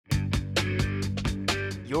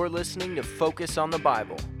You're listening to Focus on the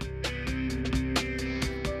Bible.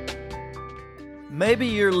 Maybe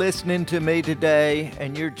you're listening to me today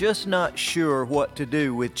and you're just not sure what to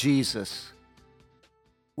do with Jesus.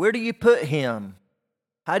 Where do you put him?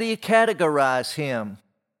 How do you categorize him?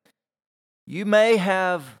 You may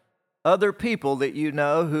have other people that you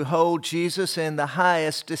know who hold Jesus in the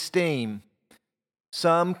highest esteem.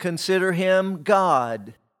 Some consider him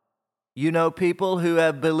God. You know people who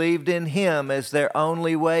have believed in him as their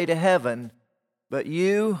only way to heaven, but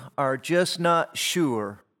you are just not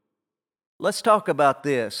sure. Let's talk about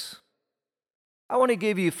this. I want to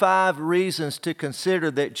give you 5 reasons to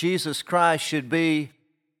consider that Jesus Christ should be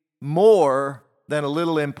more than a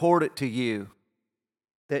little important to you.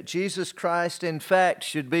 That Jesus Christ, in fact,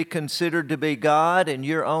 should be considered to be God and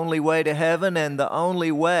your only way to heaven and the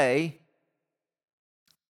only way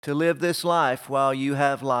to live this life while you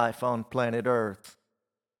have life on planet Earth.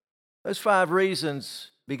 Those 5 reasons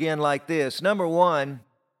begin like this. Number 1,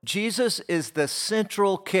 Jesus is the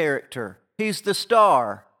central character. He's the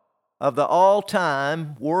star of the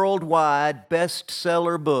all-time, worldwide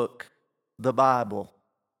bestseller book, the Bible.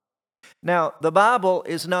 Now, the Bible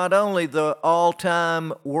is not only the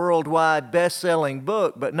all-time, worldwide best-selling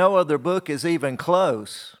book, but no other book is even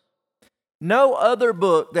close. No other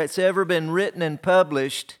book that's ever been written and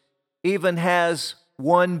published even has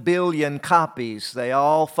 1 billion copies. They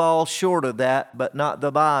all fall short of that, but not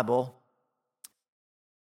the Bible.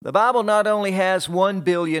 The Bible not only has 1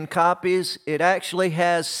 billion copies, it actually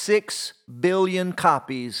has 6 billion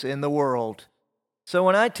copies in the world. So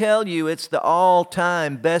when I tell you it's the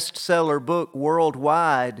all-time bestseller book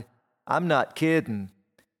worldwide, I'm not kidding.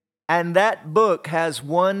 And that book has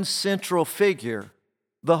one central figure.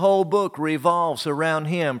 The whole book revolves around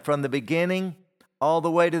him from the beginning all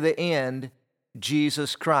the way to the end,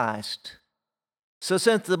 Jesus Christ. So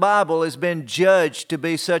since the Bible has been judged to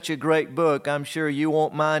be such a great book, I'm sure you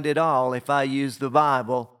won't mind at all if I use the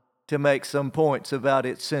Bible to make some points about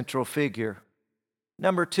its central figure.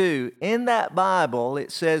 Number 2, in that Bible,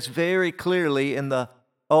 it says very clearly in the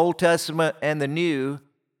Old Testament and the New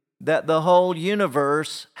that the whole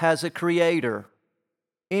universe has a creator.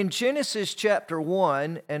 In Genesis chapter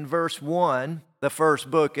 1 and verse 1, the first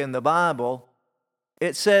book in the Bible,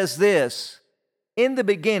 it says this: "In the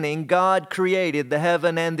beginning, God created the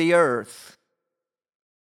heaven and the earth."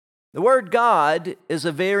 The word God is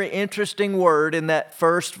a very interesting word in that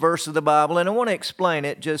first verse of the Bible, and I want to explain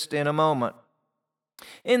it just in a moment.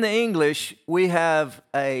 In the English, we have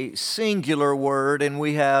a singular word and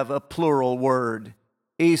we have a plural word,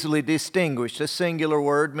 easily distinguished. A singular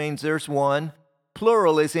word means there's one.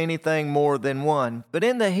 Plural is anything more than one. But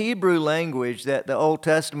in the Hebrew language that the Old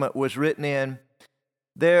Testament was written in,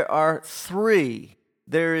 there are 3.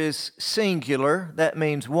 There is singular, that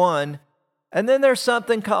means one, and then there's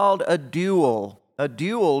something called a dual. A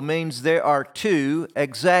dual means there are 2,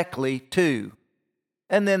 exactly 2.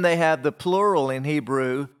 And then they have the plural in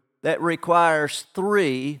Hebrew that requires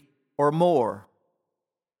 3 or more.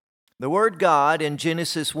 The word God in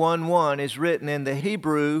Genesis 1:1 is written in the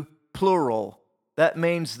Hebrew plural. That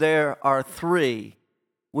means there are 3.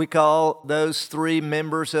 We call those 3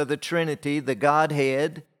 members of the Trinity the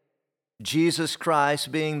Godhead, Jesus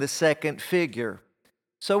Christ being the second figure.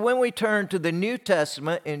 So when we turn to the New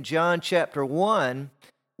Testament in John chapter 1,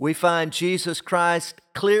 we find Jesus Christ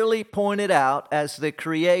clearly pointed out as the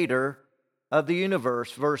creator of the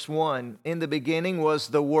universe. Verse 1, "In the beginning was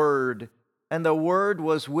the Word, and the Word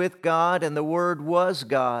was with God, and the Word was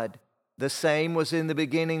God. The same was in the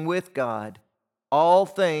beginning with God. All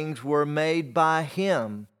things were made by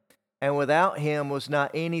him, and without him was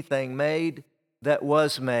not anything made that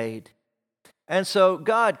was made." And so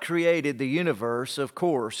God created the universe, of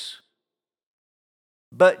course.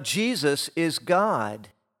 But Jesus is God.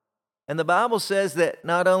 And the Bible says that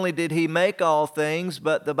not only did he make all things,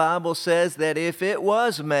 but the Bible says that if it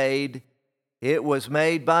was made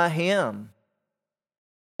by him.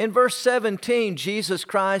 In verse 17, Jesus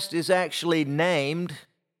Christ is actually named.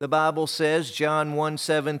 The Bible says, John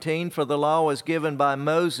 1:17, "For the law was given by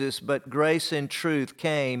Moses, but grace and truth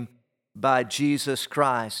came by Jesus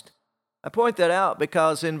Christ." I point that out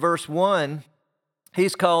because in verse 1,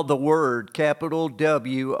 he's called the Word, capital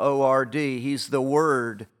W-O-R-D. He's the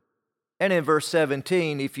Word. And in verse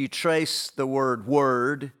 17, if you trace the word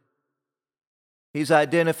Word, he's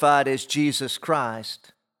identified as Jesus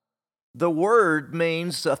Christ. The Word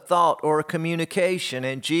means a thought or a communication,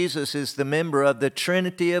 and Jesus is the member of the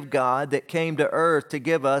Trinity of God that came to earth to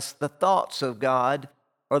give us the thoughts of God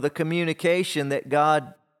or the communication that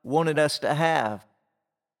God wanted us to have.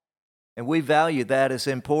 And we value that as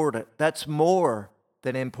important. That's more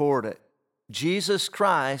than important. Jesus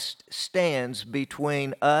Christ stands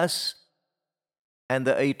between us and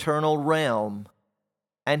the eternal realm,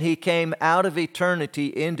 and He came out of eternity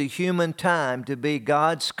into human time to be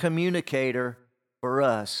God's communicator for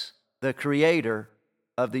us, the Creator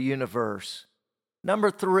of the universe.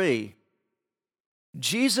 Number 3,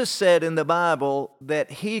 Jesus said in the Bible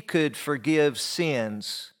that He could forgive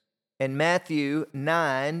sins. In Matthew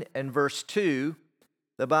 9 and verse 2,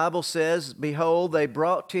 the Bible says, "Behold, they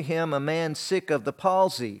brought to Him a man sick of the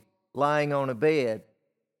palsy, lying on a bed.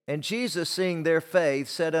 And Jesus, seeing their faith,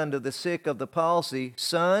 said unto the sick of the palsy,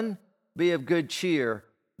 Son, be of good cheer,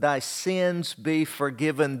 thy sins be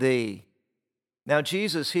forgiven thee." Now,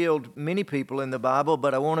 Jesus healed many people in the Bible,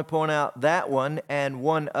 but I want to point out that one and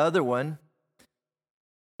one other one.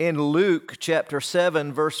 In Luke chapter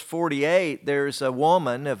 7, verse 48, there's a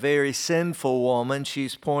woman, a very sinful woman.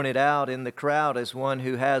 She's pointed out in the crowd as one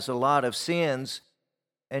who has a lot of sins.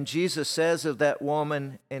 And Jesus says of that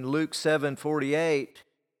woman in Luke 7:48,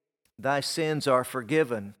 "Thy sins are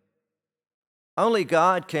forgiven." Only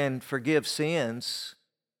God can forgive sins.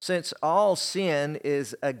 Since all sin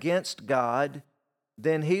is against God,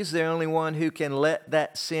 then He's the only one who can let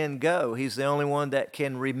that sin go. He's the only one that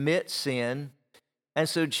can remit sin. And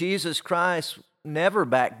so Jesus Christ never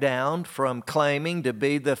backed down from claiming to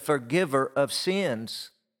be the forgiver of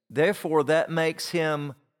sins. Therefore, that makes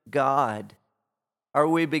Him God. Are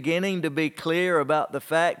we beginning to be clear about the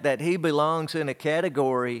fact that He belongs in a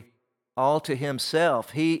category all to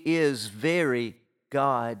Himself? He is very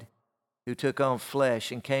God who took on flesh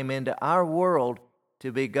and came into our world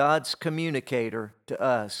to be God's communicator to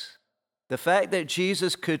us. The fact that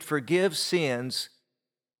Jesus could forgive sins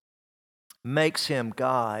makes Him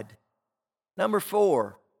God. Number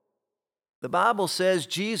 4, the Bible says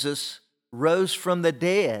Jesus rose from the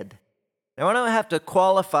dead. Now, I don't have to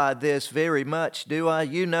qualify this very much, do I?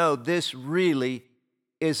 You know this really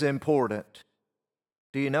is important.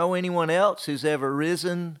 Do you know anyone else who's ever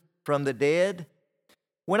risen from the dead?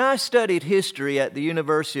 When I studied history at the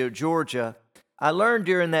University of Georgia, I learned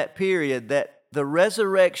during that period that the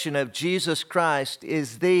resurrection of Jesus Christ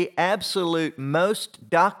is the absolute most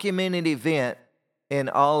documented event in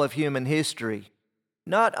all of human history.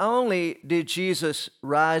 Not only did Jesus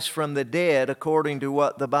rise from the dead according to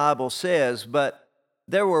what the Bible says, but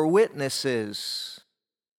there were witnesses.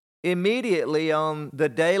 Immediately on the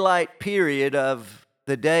daylight period of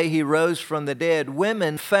the day He rose from the dead,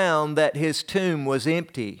 women found that His tomb was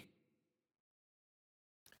empty.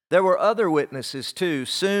 There were other witnesses too.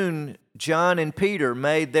 Soon, John and Peter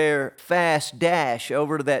made their fast dash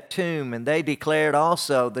over to that tomb, and they declared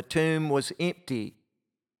also the tomb was empty.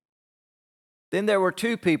 Then there were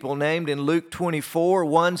 2 people named in Luke 24.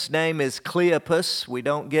 One's name is Cleopas. We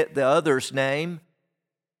don't get the other's name.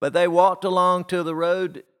 But they walked along to the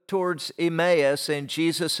road towards Emmaus, and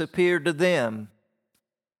Jesus appeared to them.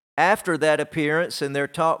 After that appearance and their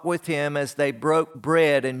talk with Him, as they broke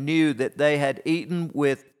bread and knew that they had eaten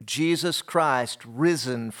with Jesus Christ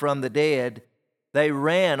risen from the dead, they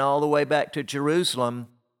ran all the way back to Jerusalem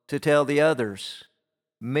to tell the others.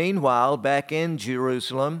 Meanwhile, back in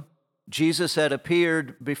Jerusalem, Jesus had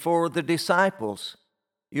appeared before the disciples.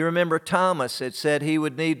 You remember Thomas had said he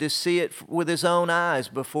would need to see it with his own eyes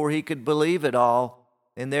before he could believe it all.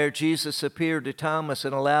 And there Jesus appeared to Thomas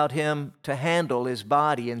and allowed him to handle his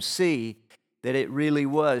body and see that it really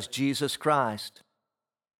was Jesus Christ.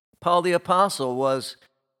 Paul the Apostle was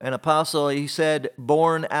an apostle, he said,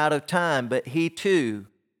 born out of time, but he too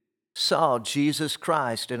saw Jesus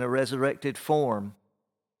Christ in a resurrected form.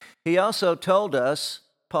 He also told us,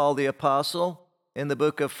 Paul the Apostle, in the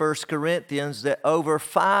book of 1 Corinthians, that over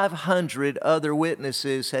 500 other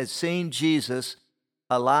witnesses had seen Jesus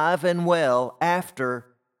alive and well after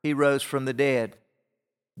He rose from the dead.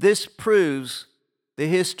 This proves the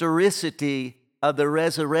historicity of the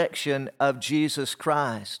resurrection of Jesus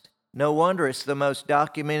Christ. No wonder it's the most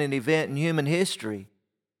documented event in human history.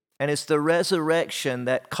 And it's the resurrection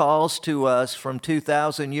that calls to us from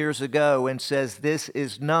 2,000 years ago and says this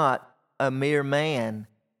is not a mere man.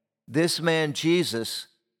 This man, Jesus,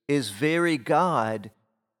 is very God,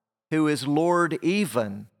 who is Lord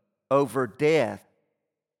even over death.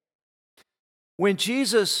 When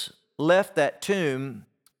Jesus left that tomb,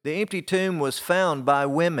 the empty tomb was found by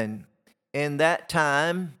women. In that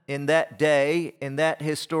time, in that day, in that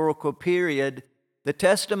historical period, the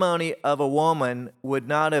testimony of a woman would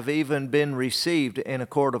not have even been received in a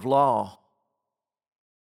court of law.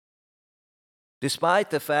 Despite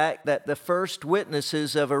the fact that the first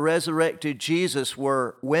witnesses of a resurrected Jesus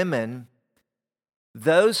were women,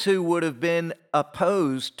 those who would have been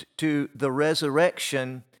opposed to the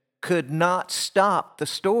resurrection could not stop the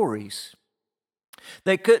stories.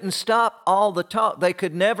 They couldn't stop all the talk. They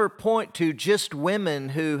could never point to just women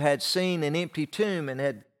who had seen an empty tomb and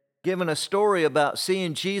had given a story about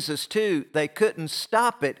seeing Jesus too. They couldn't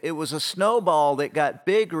stop it. It was a snowball that got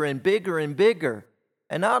bigger and bigger and bigger.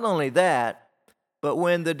 And not only that, but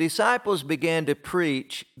when the disciples began to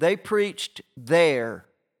preach, they preached there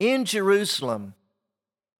in Jerusalem,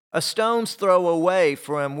 a stone's throw away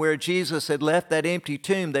from where Jesus had left that empty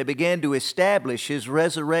tomb. They began to establish his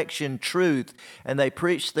resurrection truth, and they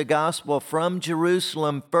preached the gospel from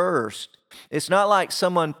Jerusalem first. It's not like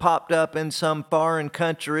someone popped up in some foreign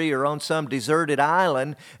country or on some deserted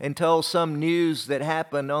island and told some news that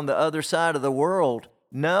happened on the other side of the world.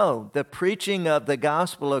 No, the preaching of the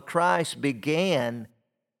gospel of Christ began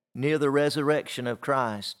near the resurrection of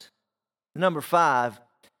Christ. Number 5,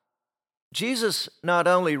 Jesus not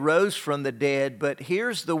only rose from the dead, but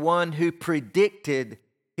here's the one who predicted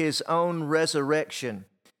his own resurrection.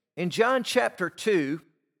 In John chapter 2,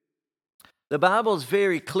 the Bible is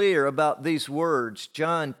very clear about these words.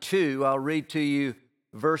 John 2, I'll read to you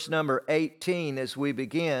verse number 18 as we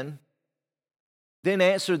begin. Then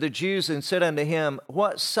answered the Jews and said unto him,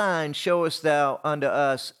 What sign showest thou unto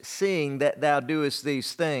us, seeing that thou doest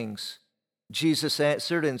these things? Jesus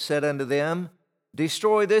answered and said unto them,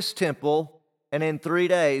 Destroy this temple, and in 3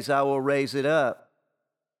 days I will raise it up.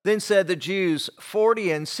 Then said the Jews,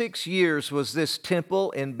 46 years was this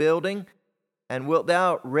temple in building, and wilt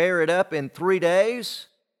thou rear it up in 3 days?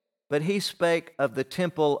 But he spake of the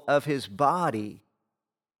temple of his body.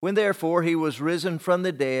 When therefore he was risen from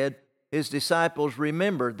the dead, his disciples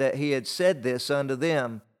remembered that he had said this unto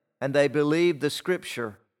them, and they believed the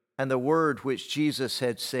scripture and the word which Jesus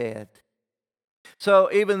had said. So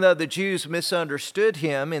even though the Jews misunderstood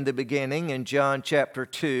him in the beginning in John chapter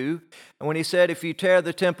 2, and when he said, if you tear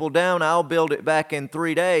the temple down, I'll build it back in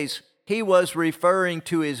 3 days, he was referring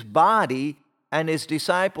to his body, and his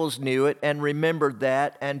disciples knew it and remembered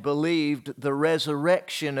that and believed the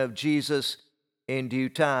resurrection of Jesus in due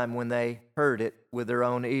time when they heard it with their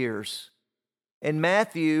own ears. In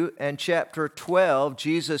Matthew and chapter 12,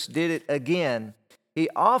 Jesus did it again. He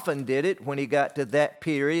often did it when he got to that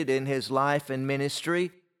period in his life and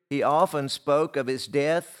ministry. He often spoke of his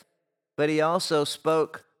death, but he also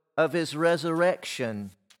spoke of his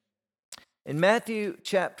resurrection. In Matthew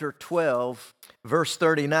chapter 12, verse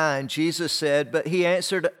 39, Jesus said, But he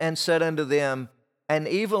answered and said unto them, An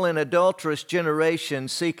evil and adulterous generation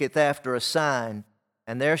seeketh after a sign,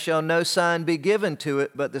 and there shall no sign be given to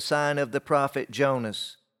it but the sign of the prophet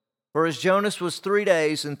Jonas. For as Jonas was 3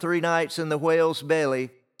 days and 3 nights in the whale's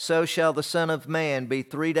belly, so shall the Son of Man be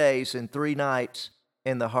 3 days and 3 nights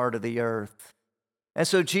in the heart of the earth. And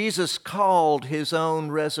so Jesus called his own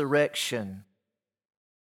resurrection.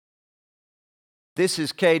 This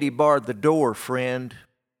is Katie barred the door, friend.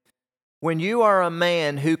 When you are a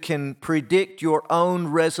man who can predict your own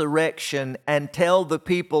resurrection and tell the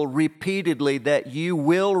people repeatedly that you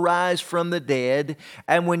will rise from the dead,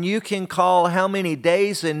 and when you can call how many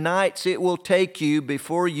days and nights it will take you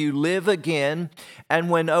before you live again,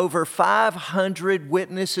 and when over 500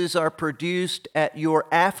 witnesses are produced at your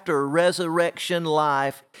after-resurrection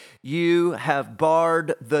life, you have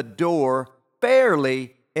barred the door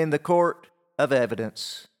fairly in the court of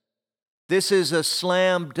evidence. This is a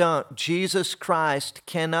slam dunk. Jesus Christ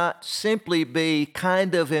cannot simply be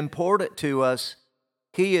kind of important to us.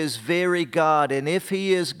 He is very God, and if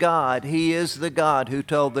He is God, He is the God who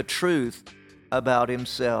told the truth about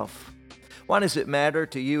Himself. Why does it matter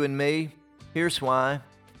to you and me? Here's why.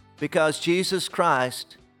 Because Jesus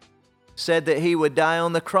Christ said that He would die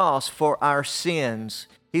on the cross for our sins.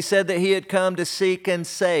 He said that He had come to seek and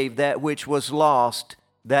save that which was lost.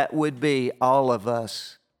 That would be all of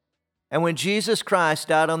us. And when Jesus Christ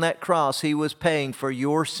died on that cross, He was paying for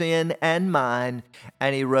your sin and mine,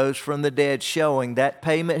 and He rose from the dead, showing that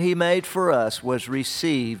payment He made for us was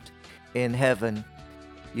received in heaven.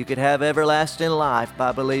 You could have everlasting life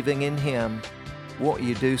by believing in Him. Won't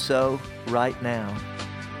you do so right now?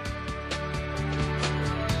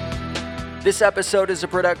 This episode is a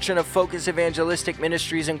production of Focus Evangelistic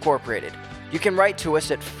Ministries, Incorporated. You can write to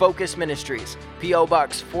us at Focus Ministries, P.O.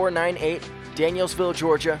 Box 498, Danielsville,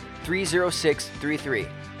 Georgia, 30633.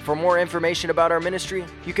 For more information about our ministry,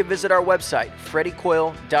 you can visit our website,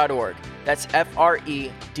 freddycoyle.org. That's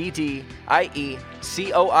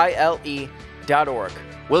FREDDIECOILE.org.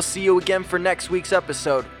 We'll see you again for next week's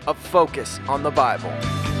episode of Focus on the Bible.